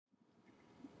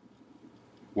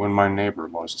When my neighbor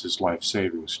lost his life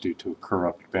savings due to a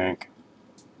corrupt bank,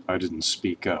 I didn't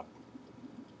speak up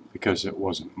because it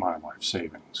wasn't my life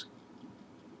savings.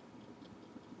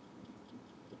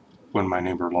 When my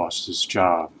neighbor lost his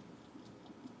job,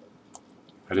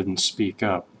 I didn't speak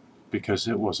up because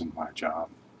it wasn't my job.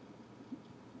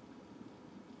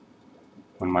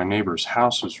 When my neighbor's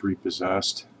house was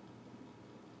repossessed,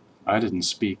 I didn't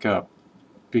speak up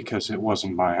because it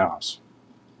wasn't my house.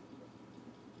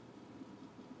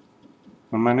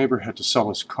 When my neighbor had to sell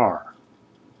his car,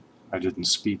 I didn't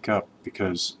speak up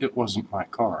because it wasn't my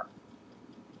car.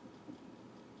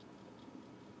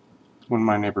 When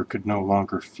my neighbor could no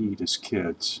longer feed his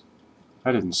kids,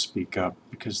 I didn't speak up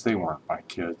because they weren't my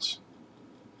kids.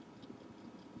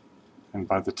 And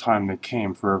by the time they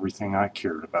came for everything I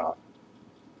cared about,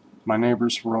 my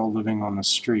neighbors were all living on the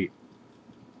street,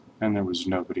 and there was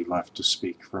nobody left to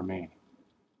speak for me.